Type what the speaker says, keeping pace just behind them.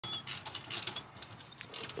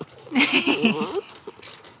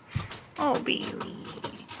Oh, Bailey.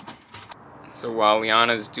 So while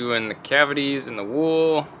Liana's doing the cavities and the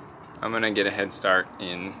wool, I'm gonna get a head start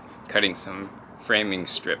in cutting some framing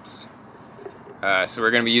strips. So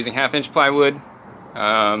we're gonna be using 1/2-inch plywood.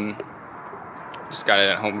 Just got it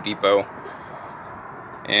at Home Depot.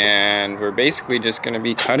 And we're basically just gonna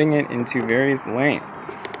be cutting it into various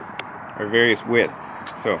lengths, or various widths.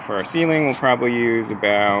 So for our ceiling, we'll probably use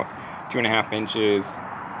about 2.5 inches.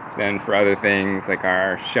 Then for other things like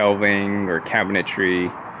our shelving or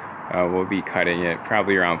cabinetry, we'll be cutting it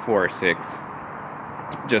probably around 4 or 6,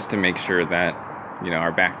 just to make sure that, you know,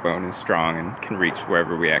 our backbone is strong and can reach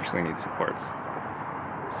wherever we actually need supports.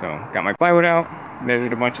 So got my plywood out,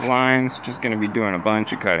 measured a bunch of lines, just gonna be doing a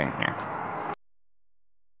bunch of cutting here.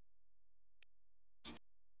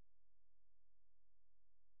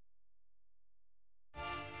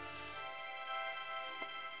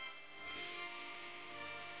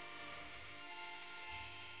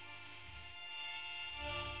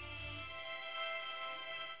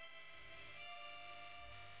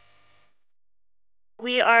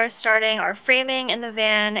 We are starting our framing in the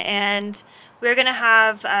van, and we're going to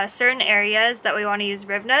have certain areas that we want to use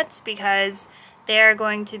Rivet Nuts because they're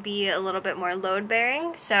going to be a little bit more load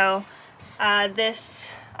bearing. So this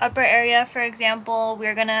upper area, for example,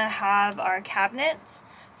 we're going to have our cabinets.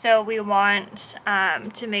 So we want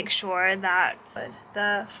to make sure that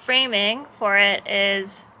the framing for it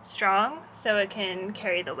is strong so it can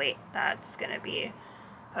carry the weight that's going to be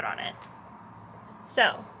put on it.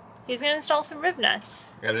 So he's going to install some Rivet Nuts.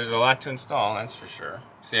 Yeah, there's a lot to install, that's for sure.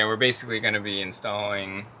 So yeah, we're basically going to be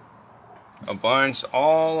installing a bunch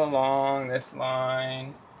all along this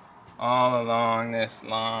line, all along this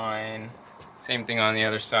line, same thing on the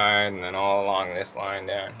other side, and then all along this line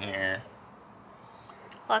down here.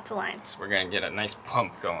 Lots of lines. So we're going to get a nice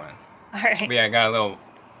pump going. Alright. But yeah, I got a little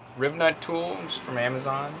Rivet Nut tool just from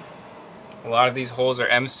Amazon. A lot of these holes are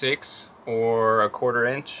M6 or 1/4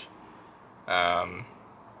 inch.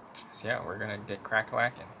 So yeah, we're gonna get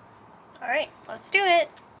crack-lacking. Alright, let's do it.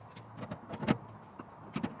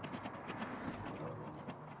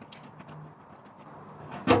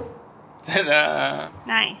 Ta-da!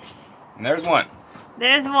 Nice. And there's one.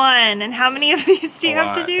 There's one. And how many of these do you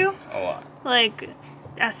have to do? A lot. Like,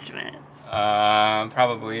 estimate.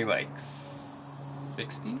 Probably like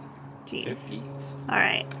 60? Jeez. 50?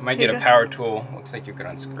 Alright. Might get a power tool. Looks like you could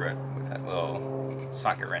unscrew it with that little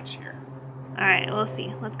socket wrench here. Alright, we'll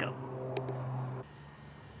see. Let's go.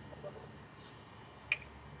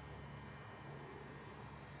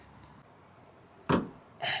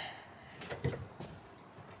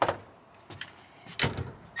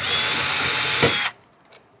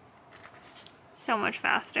 So much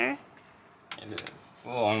faster. It is. It's a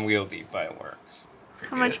little unwieldy, but it works.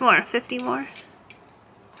 How much more? 50 more?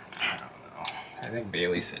 I don't know. I think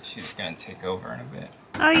Bailey said she's gonna take over in a bit.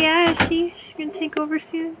 Oh yeah, is she? She's gonna take over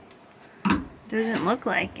soon? Doesn't look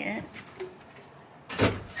like it.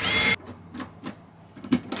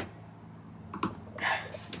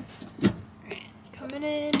 Alright, coming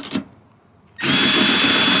in.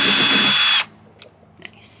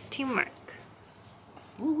 Nice. Teamwork.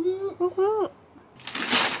 Woo woo. Woo.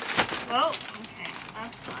 Oh, okay.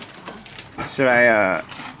 That's not gonna... Should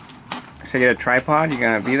I get a tripod? You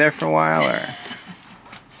gonna be there for a while, or?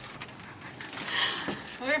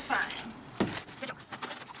 We're fine.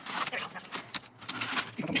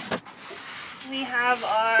 We have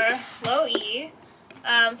our low E.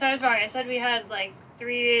 So I was wrong. I said we had like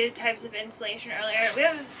 3 types of insulation earlier.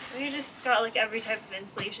 We just got like every type of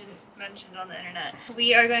insulation mentioned on the internet.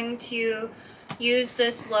 We are going to use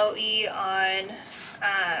this low E on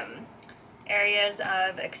areas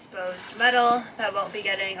of exposed metal that won't be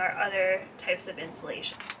getting our other types of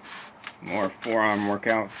insulation. More forearm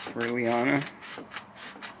workouts for Liana.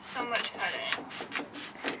 So much cutting.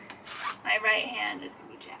 My right hand is gonna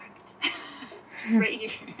be jacked. Just right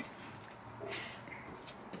here.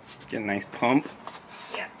 Get a nice pump.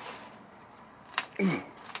 Yeah.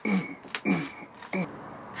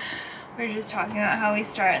 We're just talking about how we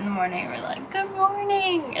start in the morning. We're like, good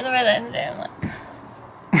morning! And then by the end of the day, I'm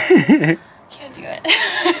like, can't do it.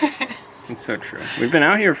 It's so true. We've been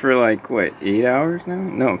out here for like, what, 8 hours now?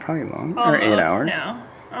 No, probably longer. Or 8 hours. No,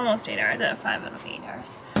 almost 8 hours. 5 out of 8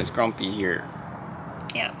 hours. It's grumpy here.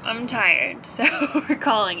 Yeah, I'm tired, so we're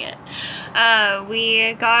calling it.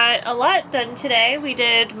 We got a lot done today. We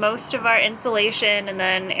did most of our insulation, and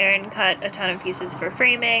then Erin cut a ton of pieces for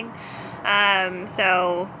framing.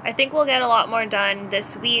 So I think we'll get a lot more done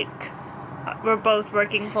this week. We're both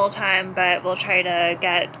working full-time, but we'll try to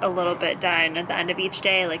get a little bit done at the end of each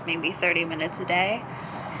day, like maybe 30 minutes a day.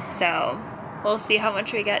 So we'll see how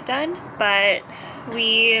much we get done. But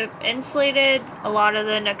we insulated a lot of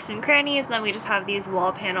the nooks and crannies, and then we just have these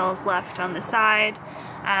wall panels left on the side.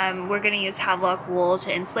 We're going to use Havelock Wool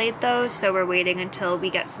to insulate those, so we're waiting until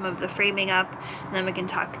we get some of the framing up, and then we can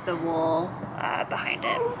tuck the wool behind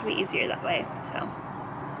it. It'll be easier that way, so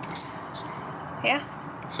yeah.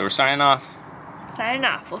 So we're signing off. Signing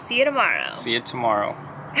off. We'll see you tomorrow. See you tomorrow.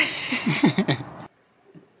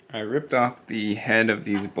 I ripped off the head of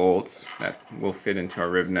these bolts that will fit into our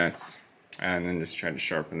rivet nuts, and then just tried to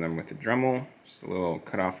sharpen them with a Dremel, just a little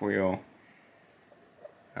cutoff wheel.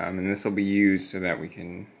 And this will be used so that we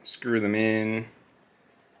can screw them in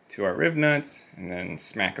to our rivet nuts and then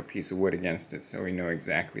smack a piece of wood against it so we know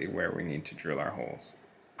exactly where we need to drill our holes.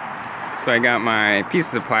 So I got my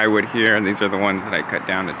pieces of plywood here. These are the ones that I cut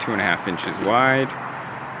down to 2.5 inches wide.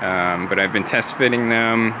 But I've been test fitting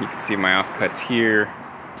them. You can see my offcuts here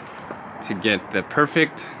to get the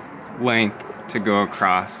perfect length to go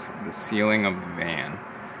across the ceiling of the van.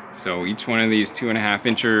 So each one of these 2.5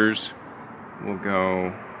 inchers will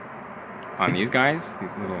go on these guys,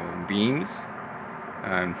 these little beams.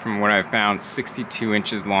 And from what I've found, 62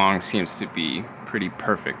 inches long seems to be pretty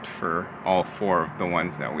perfect for all 4 of the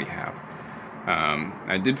ones that we have.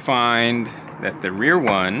 I did find that the rear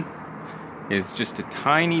one is just a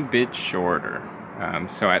tiny bit shorter.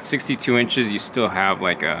 So at 62 inches, you still have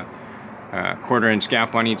like a 1/4 inch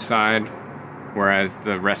gap on each side, whereas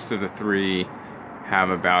the rest of the 3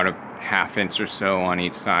 have about a 1/2 inch or so on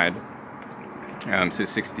each side. So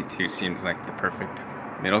 62 seems like the perfect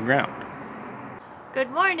middle ground. Good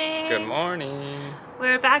morning. Good morning.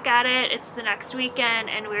 We're back at it. It's the next weekend,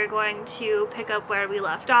 and we're going to pick up where we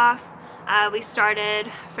left off. We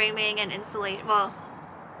started framing and insulate. Well,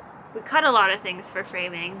 we cut a lot of things for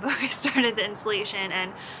framing, but we started the insulation,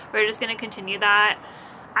 and we're just going to continue that.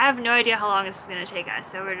 I have no idea how long this is going to take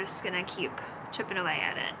us, so we're just going to keep chipping away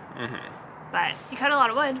at it. But you cut a lot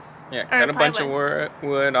of wood. Yeah, cut a bunch of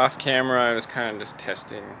wood off camera. I was kind of just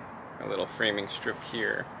testing a little framing strip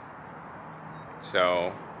here.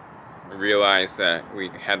 So I realized that we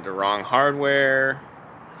had the wrong hardware,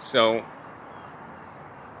 so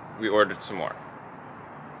we ordered some more.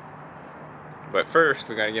 But first,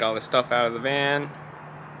 we gotta get all this stuff out of the van.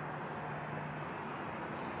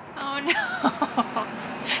 Oh no!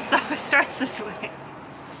 So it starts this way.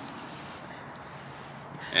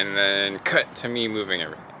 And then cut to me moving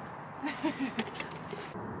everything.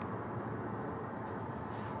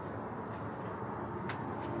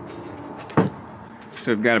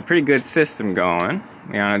 So we've got a pretty good system going.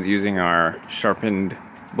 Liana's using our sharpened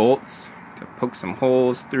bolts to poke some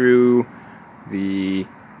holes through the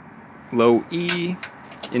low E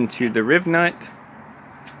into the rivet nut.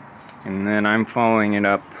 And then I'm following it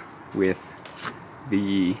up with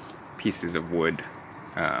the pieces of wood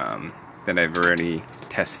that I've already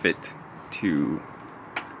test fit to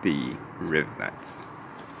the rivet nuts.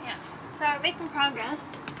 Yeah, so we're making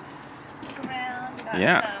progress. Look around, we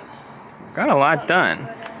got got a lot done.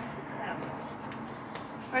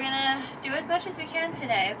 We're gonna do as much as we can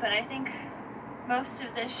today, but I think most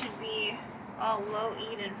of this should be all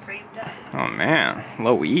low-E'd and framed up. Oh man,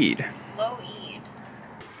 low-E'd. Low-E'd.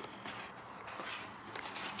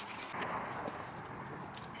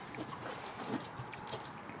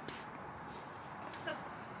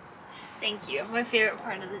 Thank you. My favorite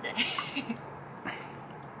part of the day.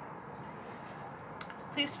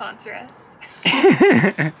 Please sponsor us.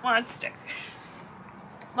 Monster.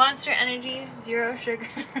 Monster Energy, 0 sugar.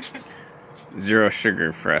 0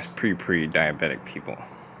 sugar for us pre-diabetic people.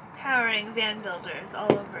 Powering van builders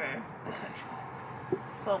all over the country.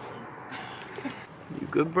 Globally. You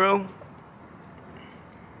good, bro? I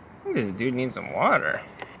think this dude needs some water.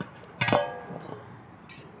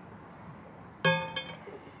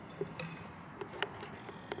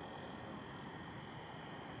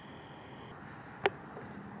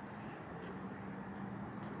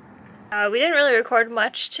 We didn't really record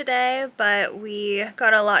much today, but we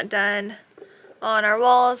got a lot done on our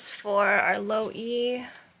walls for our low E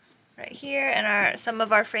right here, and some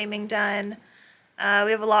of our framing done.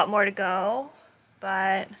 We have a lot more to go,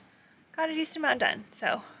 but got a decent amount done,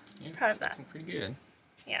 so Yeah, proud of that. Pretty good.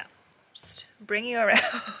 Yeah, just bring you around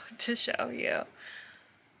to show you.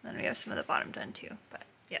 Then we have some of the bottom done too, but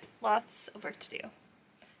yeah, lots of work to do.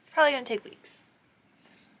 It's probably gonna take weeks.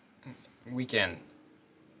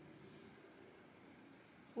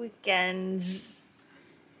 Weekends,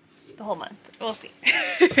 the whole month. We'll see.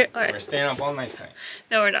 All right. We're staying up all night tonight.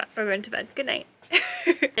 No, we're not. We're going to bed. Good night.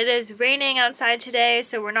 It is raining outside today,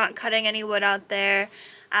 so we're not cutting any wood out there.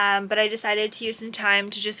 But I decided to use some time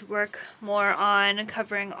to just work more on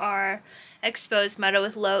covering our exposed metal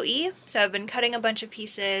with low E. So I've been cutting a bunch of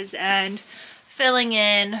pieces and filling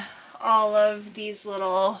in all of these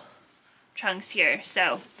little chunks here.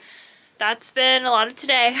 So that's been a lot of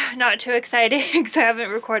today. Not too exciting because I haven't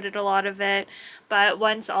recorded a lot of it, but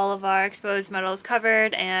once all of our exposed metal is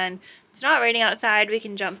covered and it's not raining outside, we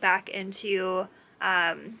can jump back into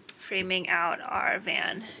framing out our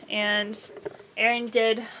van. And Erin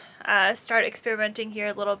did start experimenting here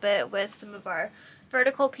a little bit with some of our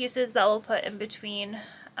vertical pieces that we'll put in between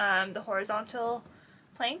the horizontal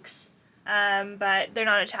planks, but they're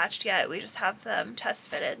not attached yet. We just have them test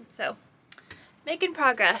fitted, so making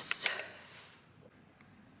progress.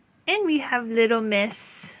 And we have little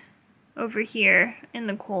Miss over here in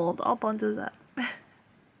the cold, all bundled up.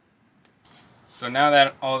 So now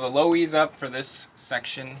that all the low E's up for this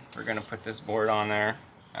section, we're gonna put this board on there.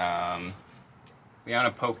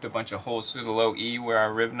 Liana poked a bunch of holes through the low E where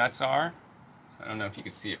our Rivet Nuts are. So I don't know if you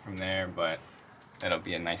could see it from there, but that'll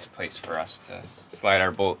be a nice place for us to slide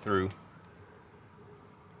our bolt through.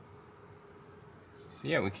 So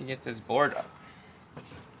yeah, we can get this board up.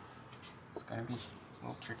 It's gonna be a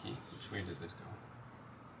little tricky. Which way does this go?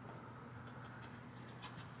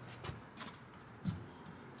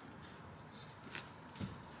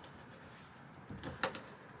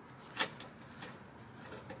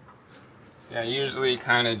 So I usually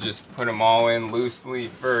kind of just put them all in loosely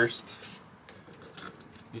first,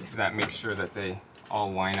 because that makes sure that they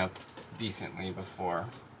all line up decently before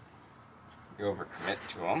you overcommit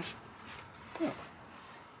to them. Oh,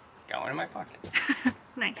 got one in my pocket.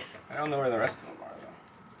 Nice. I don't know where the rest of them are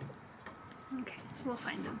though. Okay, we'll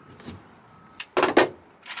find them.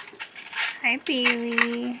 Hi,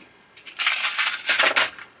 Bailey.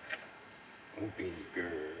 Oh, baby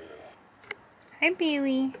girl. Hi,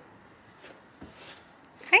 Bailey.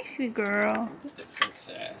 Hi, sweet girl. The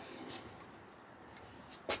princess.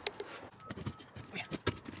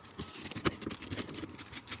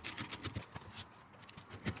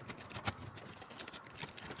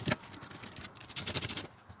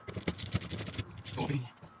 Boy.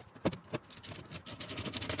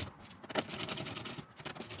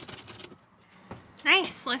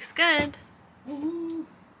 Nice, looks good. Woo-hoo.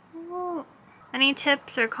 Ooh. Any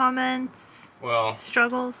tips or comments? Well,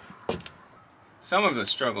 Struggles? some of the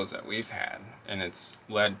struggles that we've had, and it's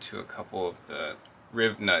led to a couple of the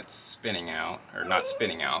Rivet Nuts spinning out, or not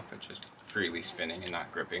spinning out, but just freely spinning and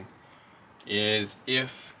not gripping, is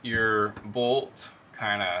if your bolt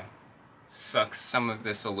kind of sucks some of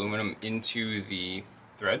this aluminum into the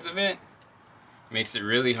threads of it, makes it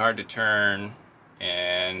really hard to turn,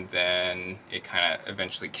 and then it kind of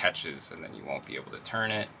eventually catches and then you won't be able to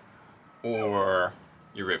turn it, or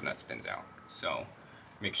your Rivet Nut spins out. So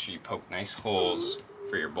make sure you poke nice holes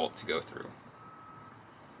for your bolt to go through.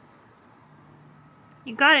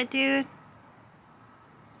 You got it, dude.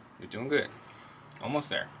 You're doing good. Almost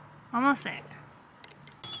there. Almost there.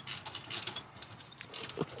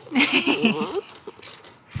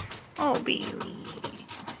 Oh, Bailey.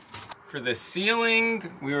 For the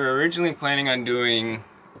ceiling, we were originally planning on doing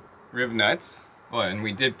Rivet Nuts. Well, and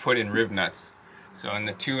we did put in Rivet Nuts. So in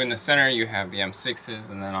the two in the center, you have the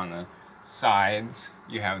M6s, and then on the sides,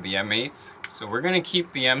 you have the M8s. So we're gonna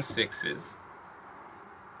keep the M6s.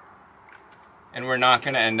 And we're not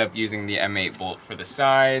gonna end up using the M8 bolt for the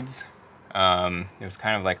sides. It was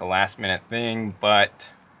kind of like a last minute thing, but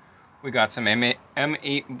we got some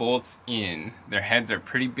M8 bolts in. Their heads are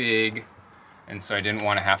pretty big, and so I didn't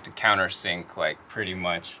want to have to countersink like pretty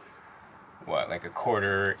much, what, like a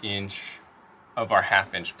 1/4 inch of our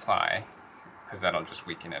 1/2 inch ply, because that'll just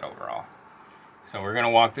weaken it overall. So we're gonna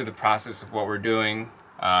walk through the process of what we're doing.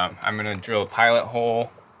 I'm gonna drill a pilot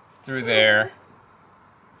hole through there,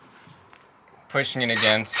 pushing it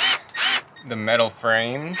against the metal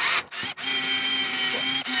frame.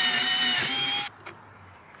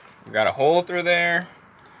 We got a hole through there,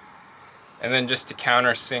 and then just to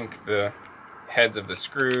countersink the heads of the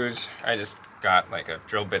screws, I just got like a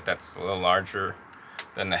drill bit that's a little larger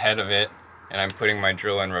than the head of it, and I'm putting my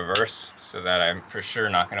drill in reverse so that I'm for sure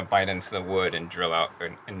not going to bite into the wood and drill out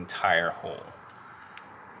an entire hole.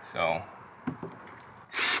 So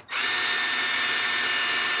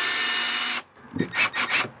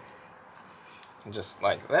just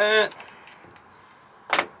like that.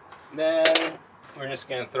 Then we're just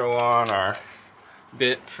going to throw on our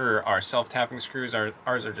bit for our self-tapping screws.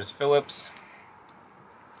 Ours are just Phillips.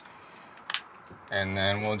 And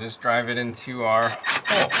then we'll just drive it into our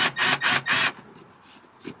hole.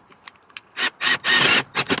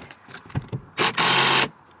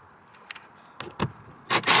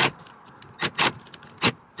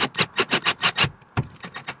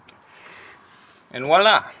 And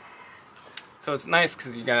voila! So it's nice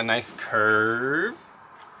because you got a nice curve.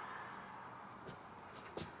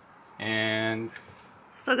 And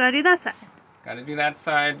still gotta do that side. Gotta do that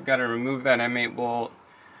side, gotta remove that M8 bolt,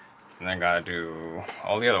 and then gotta do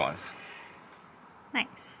all the other ones.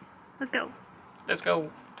 Nice. Let's go. Let's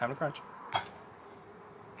go. Time to crunch.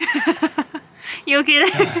 You okay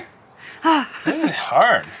there? This is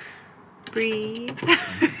hard. Breathe.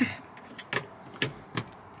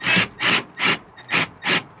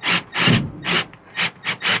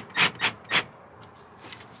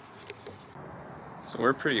 So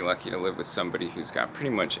we're pretty lucky to live with somebody who's got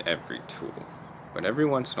pretty much every tool. But every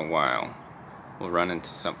once in a while, we'll run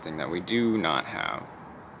into something that we do not have.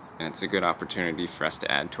 And it's a good opportunity for us to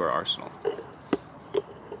add to our arsenal.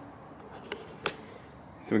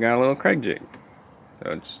 So we got a little Craig jig.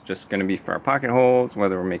 So it's just going to be for our pocket holes,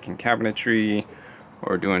 whether we're making cabinetry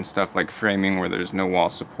or doing stuff like framing where there's no wall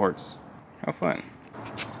supports. How fun.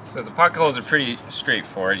 So the pocket holes are pretty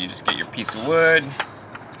straightforward. You just get your piece of wood,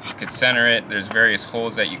 you could center it. There's various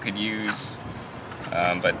holes that you could use.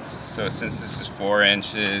 So since this is 4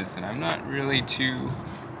 inches, and I'm not really too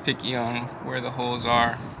picky on where the holes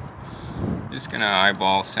are, I'm just gonna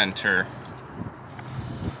eyeball center,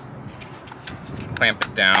 clamp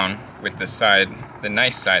it down with the side, the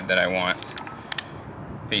nice side that I want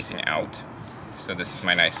facing out. So this is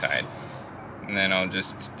my nice side. And then I'll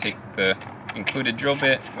just take the included drill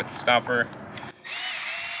bit with the stopper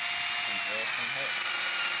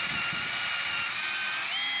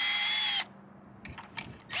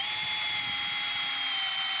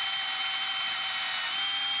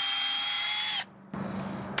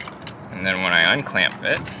and then when I unclamp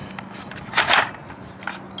it,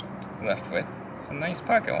 left with some nice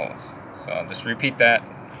pocket holes. So I'll just repeat that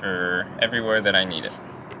for everywhere that I need it.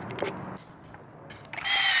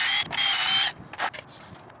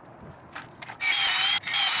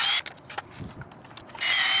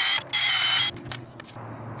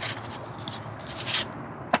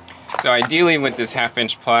 So ideally with this 1/2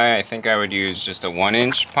 inch ply, I think I would use just a 1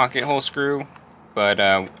 inch pocket hole screw,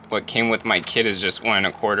 but what came with my kit is just 1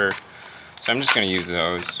 1/4. So I'm just gonna use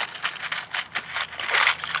those.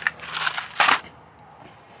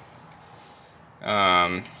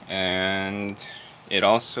 And it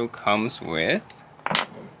also comes with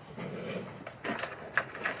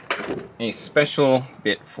a special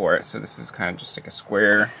bit for it. So this is kind of just like a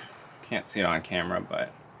square. Can't see it on camera,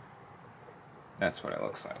 but that's what it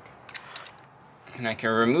looks like. And I can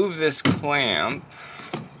remove this clamp,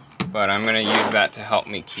 but I'm gonna use that to help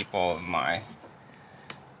me keep all of my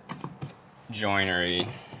joinery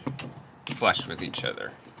flush with each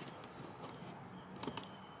other.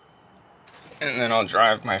 And then I'll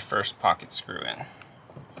drive my first pocket screw in.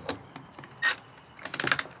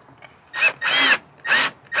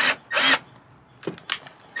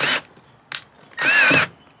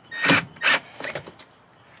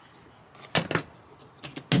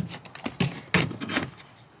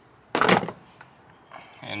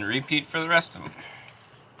 And repeat for the rest of them.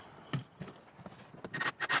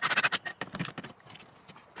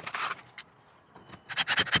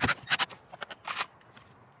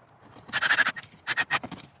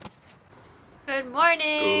 Good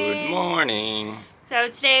morning. Good morning. So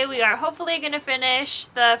today we are hopefully going to finish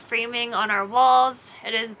the framing on our walls.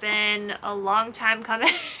 It has been a long time coming.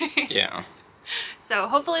 Yeah. So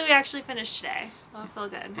hopefully we actually finish today. That'll feel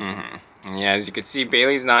good. Mm-hmm. Yeah, as you can see,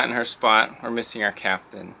 Bailey's not in her spot. We're missing our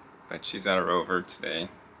captain, but she's at a rover today.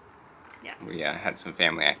 Yeah. We had some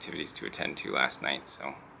family activities to attend to last night,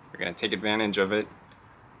 so we're going to take advantage of it.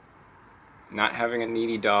 Not having a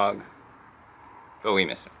needy dog, but we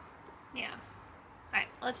miss him. Yeah. Alright,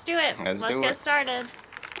 let's do it. Let's get started.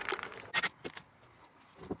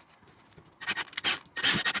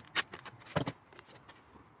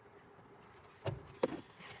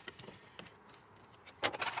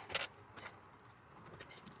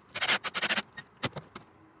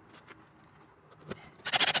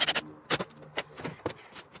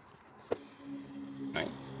 Nice.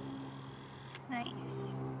 Nice.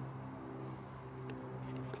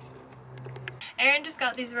 Aaron just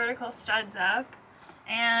got these vertical studs up,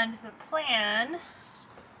 and the plan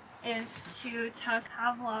is to tuck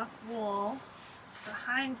Havelock Wool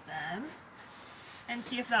behind them and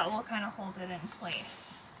see if that will kind of hold it in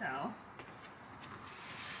place. So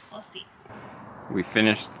we'll see. We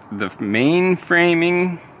finished the main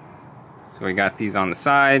framing, so we got these on the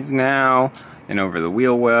sides now and over the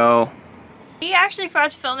wheel well. We actually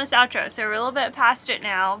forgot to film this outro, so we're a little bit past it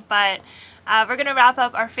now, but we're gonna wrap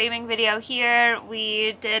up our framing video here.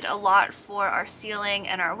 We did a lot for our ceiling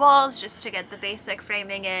and our walls just to get the basic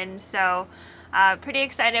framing in, so Pretty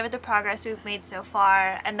excited with the progress we've made so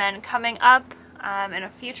far. And then coming up in a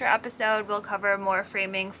future episode, we'll cover more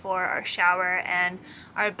framing for our shower and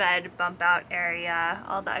our bed bump out area,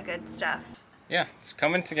 all that good stuff. Yeah, it's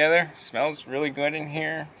coming together. Smells really good in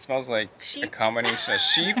here. Smells like sheep. A combination of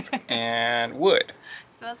sheep and wood.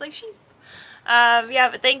 Smells like sheep. Yeah,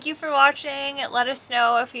 but thank you for watching. Let us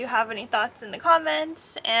know if you have any thoughts in the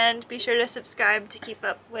comments, and be sure to subscribe to keep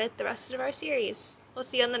up with the rest of our series. We'll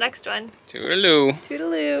see you on the next one. Toodaloo.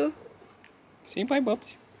 Toodaloo. See you, bye,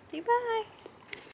 bubs. Say bye.